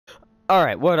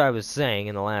Alright, what I was saying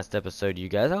in the last episode, you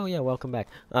guys, oh yeah, welcome back,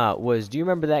 do you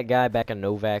remember that guy back in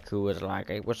Novak who was like,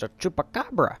 it was a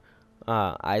chupacabra?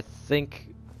 I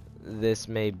think this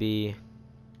may be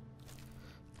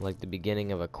like the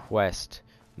beginning of a quest,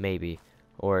 maybe,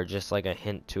 or just like a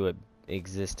hint to it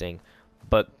existing.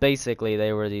 But basically,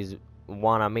 they were these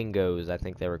wanamengos, I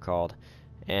think they were called,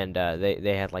 and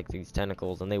they had like these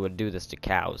tentacles, and they would do this to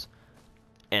cows.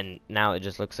 And now it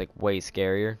just looks like way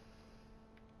scarier.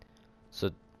 So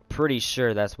pretty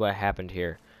sure that's what happened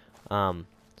here.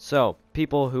 So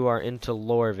people who are into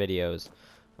lore videos,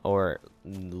 or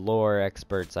lore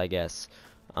experts, I guess,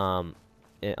 on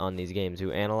these games,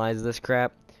 who analyze this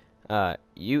crap,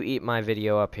 you eat my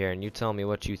video up here and you tell me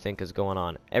what you think is going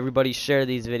on. Everybody share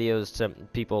these videos to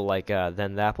people like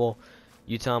Then Apple.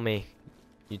 You tell me.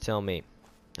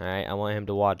 Alright, I want him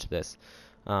to watch this.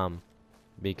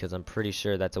 Because I'm pretty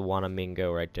sure that's a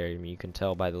wanamengo right there. I mean, you can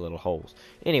tell by the little holes.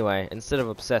 Anyway, instead of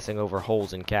obsessing over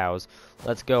holes in cows,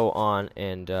 let's go on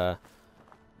and let's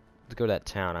go to that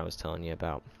town I was telling you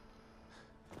about.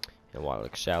 And water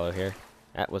looks shallow here.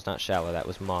 That was not shallow, that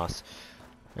was moss.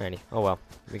 Alrighty, oh well,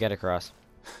 we got across.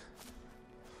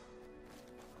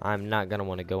 I'm not gonna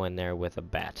want to go in there with a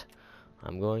bat.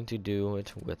 I'm going to do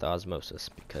it with osmosis,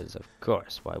 because of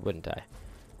course, why wouldn't I?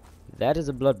 That is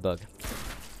a blood bug.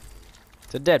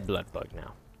 It's a dead blood bug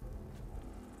now.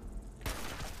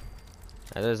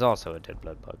 That is also a dead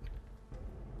blood bug.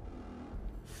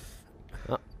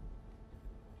 Oh.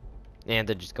 And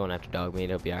they're just going after dog meat,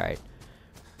 it'll be alright.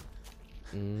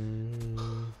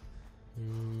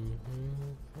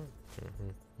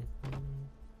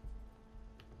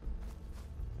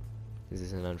 Is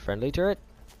this an unfriendly turret?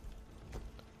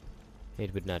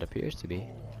 It would not appear to be.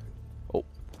 Oh,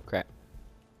 crap.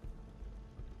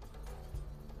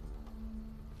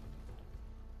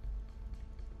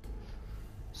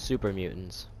 Super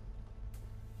mutants.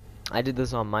 I did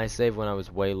this on my save when I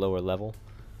was way lower level,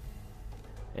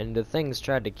 and the things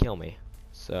tried to kill me.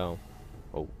 So,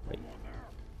 oh wait.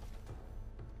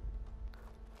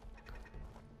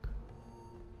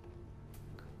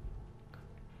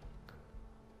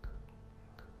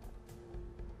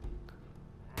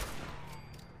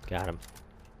 Got him.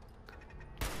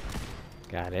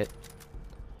 Got it.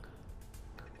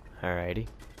 Alrighty.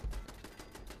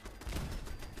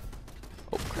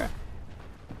 Oh crap.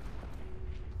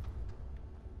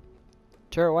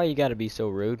 Turret, why you gotta be so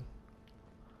rude?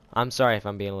 I'm sorry if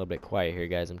I'm being a little bit quiet here,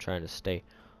 guys. I'm trying to stay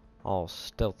all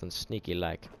stealth and sneaky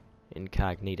like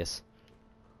incognitus.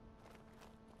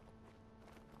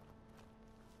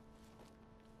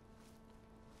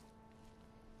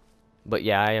 But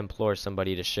yeah, I implore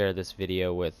somebody to share this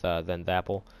video with Then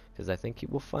Apple, because I think he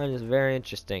will find this very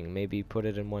interesting. Maybe put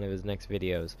it in one of his next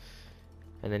videos,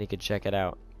 and then he could check it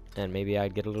out, and maybe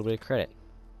I'd get a little bit of credit.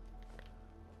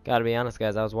 Gotta be honest,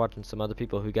 guys, I was watching some other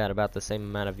people who got about the same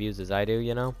amount of views as I do,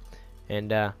 you know, and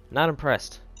not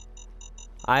impressed.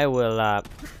 I will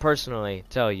personally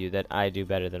tell you that I do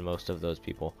better than most of those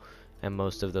people, and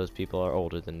most of those people are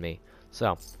older than me.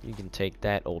 So, you can take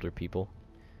that, older people.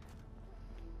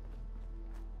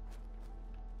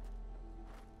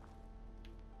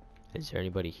 Is there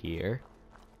anybody here?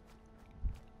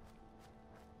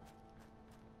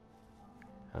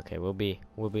 Okay, we'll be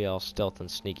all stealth and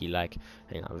sneaky like.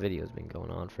 Hang on, video's been going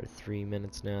on for 3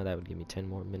 minutes now. That would give me 10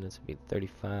 more minutes. It'd be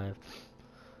 35.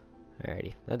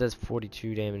 Alrighty, that does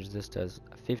 42 damage. This does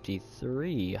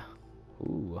 53.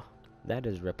 Ooh, that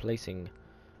is replacing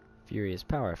Furious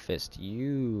Power Fist.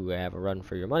 You have a run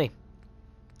for your money.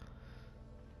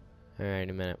 Alright,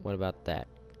 a minute. What about that?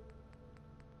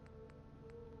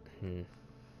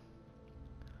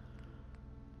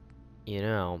 You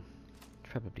know,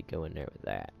 probably go in there with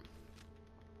that.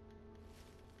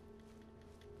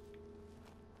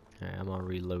 Alright, I'm all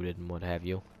reloaded and what have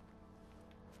you.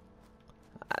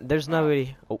 There's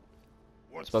nobody. Oh,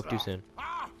 spoke too soon.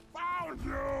 I found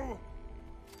you.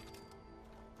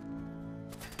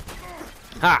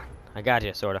 Ha! I got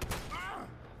you, sorta.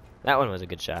 That one was a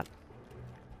good shot.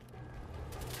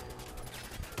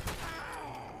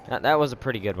 That was a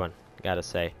pretty good one, gotta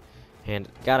say. And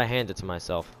gotta hand it to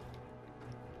myself.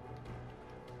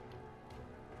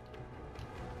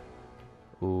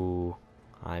 Ooh,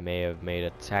 I may have made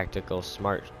a tactically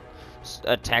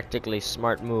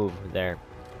smart move there.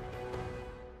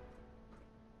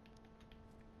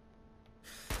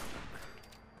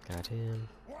 Got him.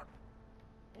 What?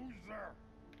 Who's there?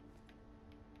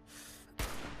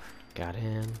 Got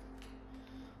him.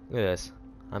 Look at this.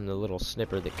 I'm the little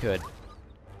snipper that could.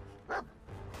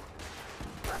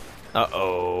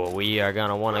 Uh-oh, we are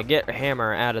gonna want to get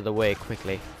Hammer out of the way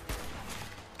quickly.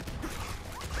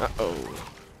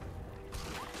 Uh-oh.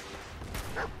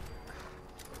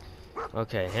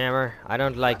 Okay, Hammer, I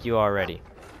don't like you already.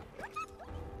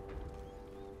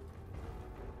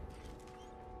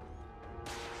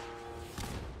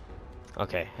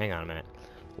 Okay, hang on a minute.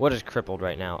 What is crippled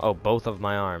right now? Oh, both of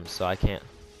my arms, so I can't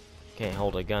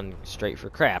hold a gun straight for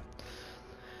crap.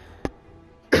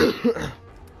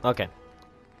 Okay.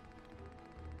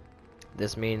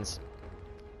 This means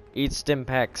eat stim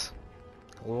packs.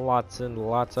 Lots and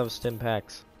lots of stim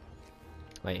packs.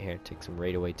 Wait, here, take some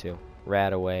raid away too.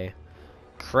 Rat away.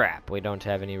 Crap, we don't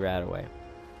have any rat away.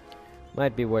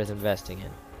 Might be worth investing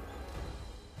in.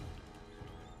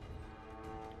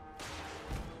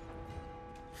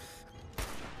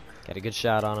 Got a good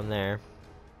shot on him there.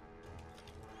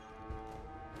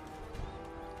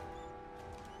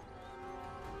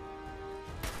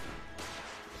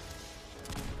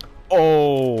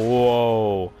 Oh,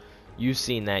 whoa. You've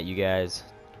seen that, you guys.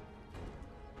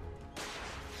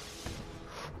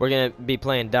 We're gonna be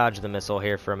playing dodge the missile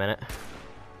here for a minute.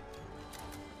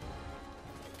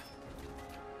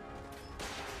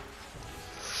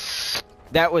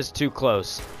 That was too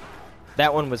close.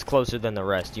 That one was closer than the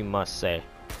rest, you must say.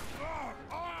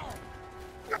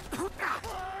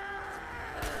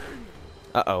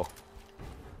 Uh-oh.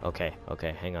 Okay,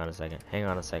 okay, hang on a second. Hang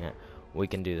on a second. We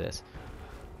can do this.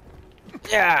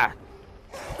 Yeah!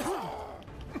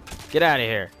 Get out of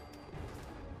here.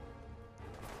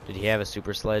 Did he have a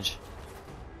super sledge?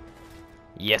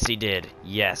 Yes, he did.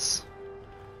 Yes.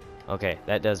 Okay,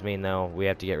 that does mean, though, we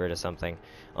have to get rid of something.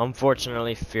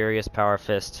 Unfortunately, Furious Power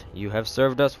Fist, you have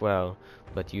served us well,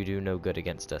 but you do no good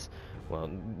against us. Well,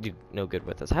 do no good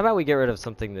with us. How about we get rid of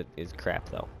something that is crap,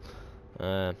 though?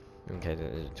 Okay,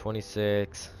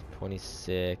 26,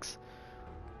 26.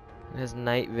 It has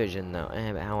night vision, though.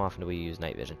 How often do we use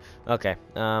night vision? Okay,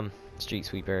 Street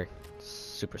Sweeper,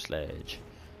 Super Sledge.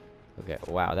 Okay,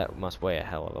 wow, that must weigh a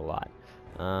hell of a lot.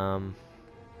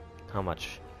 How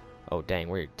much? Oh, dang,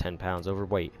 we're 10 pounds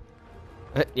overweight.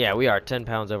 Yeah, we are 10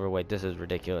 pounds overweight. This is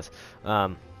ridiculous.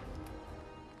 Alright,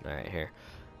 here.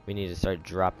 We need to start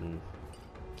dropping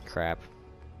crap.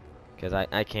 Because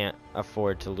I can't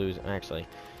afford to lose. Actually,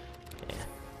 yeah,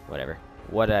 whatever.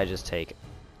 What did I just take?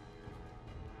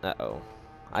 Uh-oh.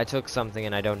 I took something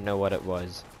and I don't know what it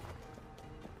was.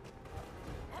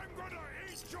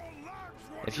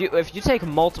 If you take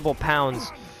multiple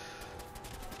pounds...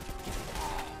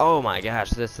 Oh my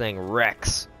gosh, this thing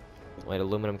wrecks. Wait,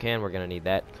 aluminum can, we're gonna need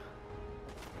that.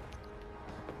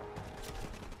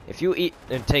 If you eat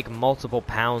and take multiple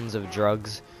pounds of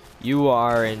drugs, you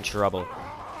are in trouble.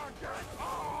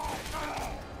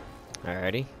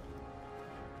 Alrighty.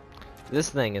 This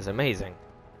thing is amazing.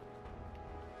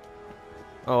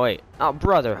 Oh wait, oh,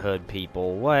 Brotherhood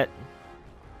people, what?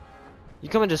 You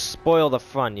come and just spoil the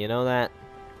fun, you know that?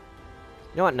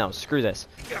 You know what? No, screw this.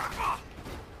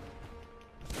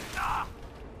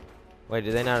 Wait,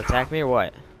 did they not attack me or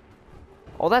what?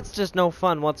 Oh, that's just no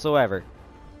fun whatsoever.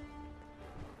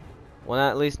 Well,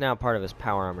 at least now part of his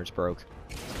power armor's broke.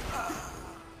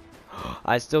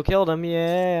 I still killed him,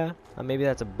 yeah. Maybe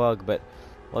that's a bug, but...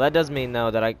 Well, that does mean,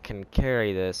 though, that I can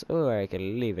carry this, or I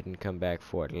can leave it and come back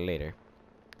for it later.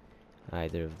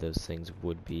 Either of those things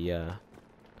would be, Not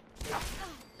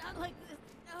like this.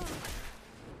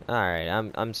 No. Alright,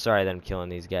 I'm sorry that I'm killing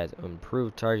these guys.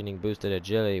 Improved targeting, boosted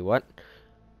agility, what?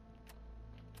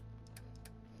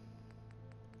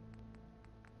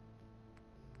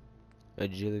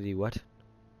 Agility, what?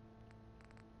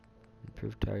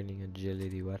 Improved targeting,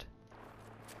 agility, what?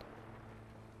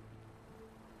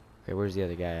 Okay, where's the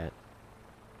other guy at?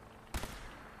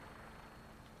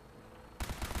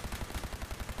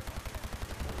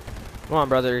 Come on,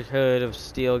 Brotherhood of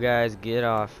Steel guys, get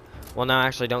off. Well, no,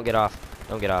 actually, don't get off.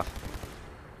 Don't get off.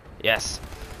 Yes.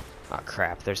 Oh,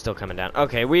 crap, they're still coming down.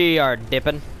 Okay, we are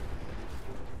dipping.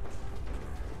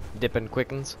 Dipping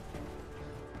quickens.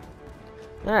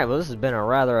 Alright, well, this has been a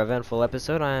rather eventful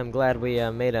episode. I am glad we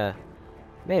made a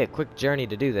quick journey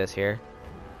to do this here.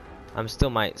 I'm still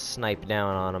might snipe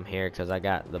down on them here because I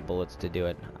got the bullets to do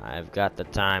it. I've got the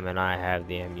time and I have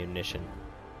the ammunition.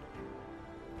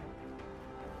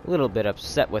 A little bit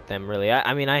upset with them, really.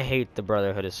 I mean, I hate the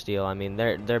Brotherhood of Steel. I mean,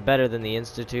 they're better than the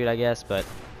Institute, I guess, but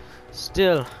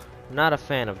still not a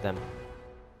fan of them.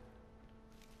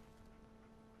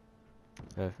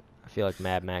 I feel like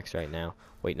Mad Max right now,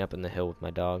 waiting up in the hill with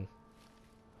my dog.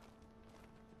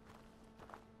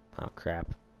 Oh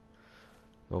crap.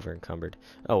 Over encumbered.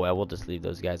 Oh well, we'll just leave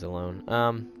those guys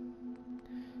alone.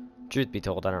 Truth be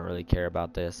told, I don't really care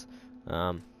about this.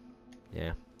 Yeah.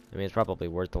 I mean, it's probably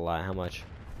worth a lot. How much?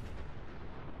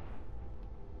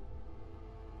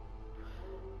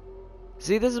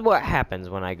 See, this is what happens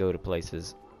when I go to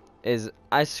places. Is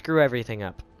I screw everything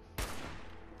up.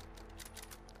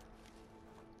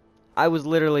 I was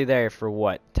literally there for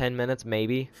what, 10 minutes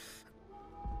maybe?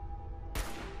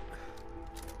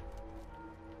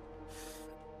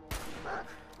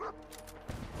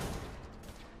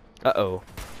 Uh-oh.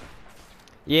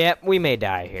 Yeah, we may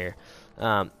die here.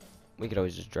 We could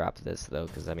always just drop this though,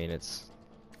 because I mean it's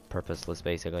purposeless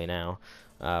basically now.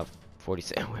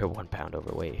 46. We're 1 pound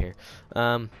overweight here.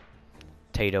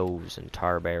 Potatoes and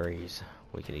tar berries.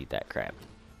 We can eat that crap.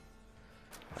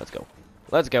 Let's go.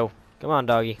 Let's go. Come on,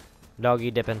 doggy.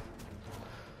 Doggy dipping.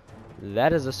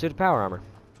 That is a suit of power armor.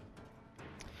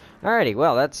 Alrighty,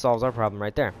 well that solves our problem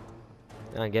right there.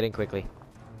 Get in quickly.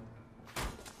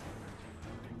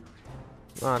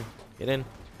 Come on, get in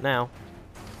now.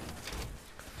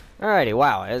 Alrighty,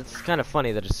 wow, it's kind of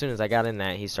funny that as soon as I got in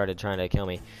that, he started trying to kill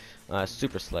me.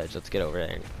 Super sledge, let's get over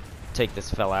there and take this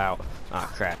fella out.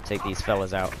 Ah, crap, take these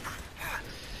fellas out.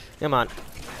 Come on.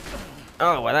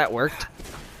 Oh, well that worked.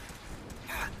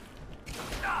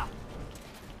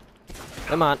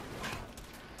 Come on.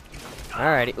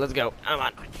 Alrighty, let's go. Come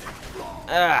on.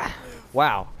 Ah,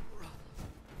 wow.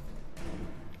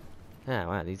 Ah,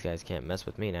 wow, these guys can't mess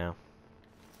with me now.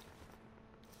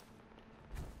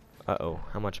 Uh-oh,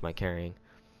 how much am I carrying?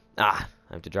 Ah,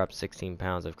 I have to drop 16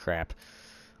 pounds of crap.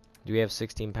 Do we have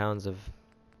 16 pounds of...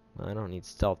 Well, I don't need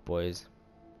stealth boys.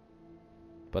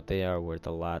 But they are worth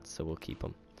a lot, so we'll keep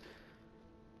them.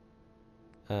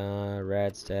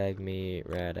 Rad stag meat,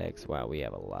 rad eggs. Wow, we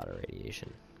have a lot of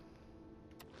radiation.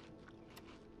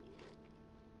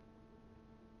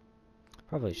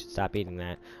 Probably should stop eating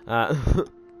that.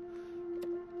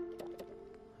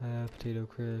 Potato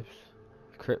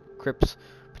crisps.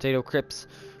 Potato crisps.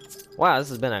 Wow, this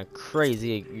has been a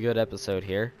crazy good episode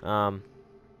here.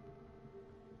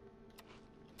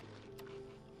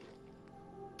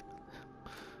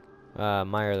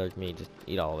 Meyer alert me, just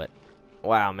eat all of it.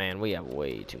 Wow, man, we have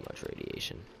way too much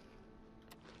radiation.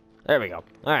 There we go.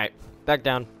 Alright, back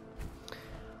down.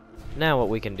 Now what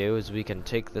we can do is we can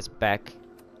take this back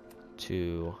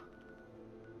to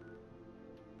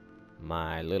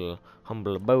my little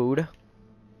humble abode.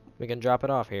 We can drop it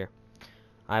off here.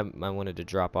 I wanted to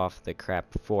drop off the crap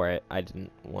for it. I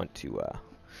didn't want to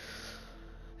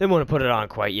put it on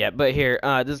quite yet. But here,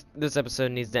 this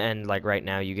episode needs to end like right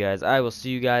now, you guys. I will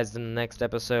see you guys in the next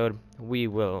episode. We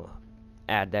will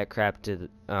add that crap to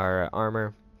our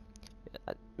armor.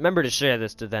 Remember to share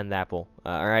this to Then Apple.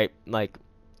 Alright, like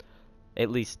at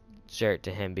least share it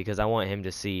to him because I want him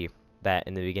to see that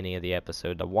in the beginning of the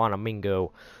episode. The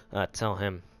wanamengo.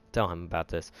 Tell him about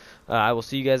this. I will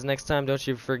see you guys next time. Don't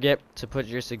you forget to put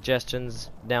your suggestions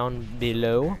down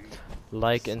below.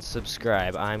 Like and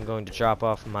subscribe. I'm going to drop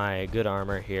off my good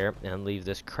armor here and leave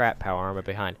this crap power armor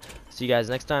behind. See you guys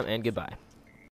next time and goodbye.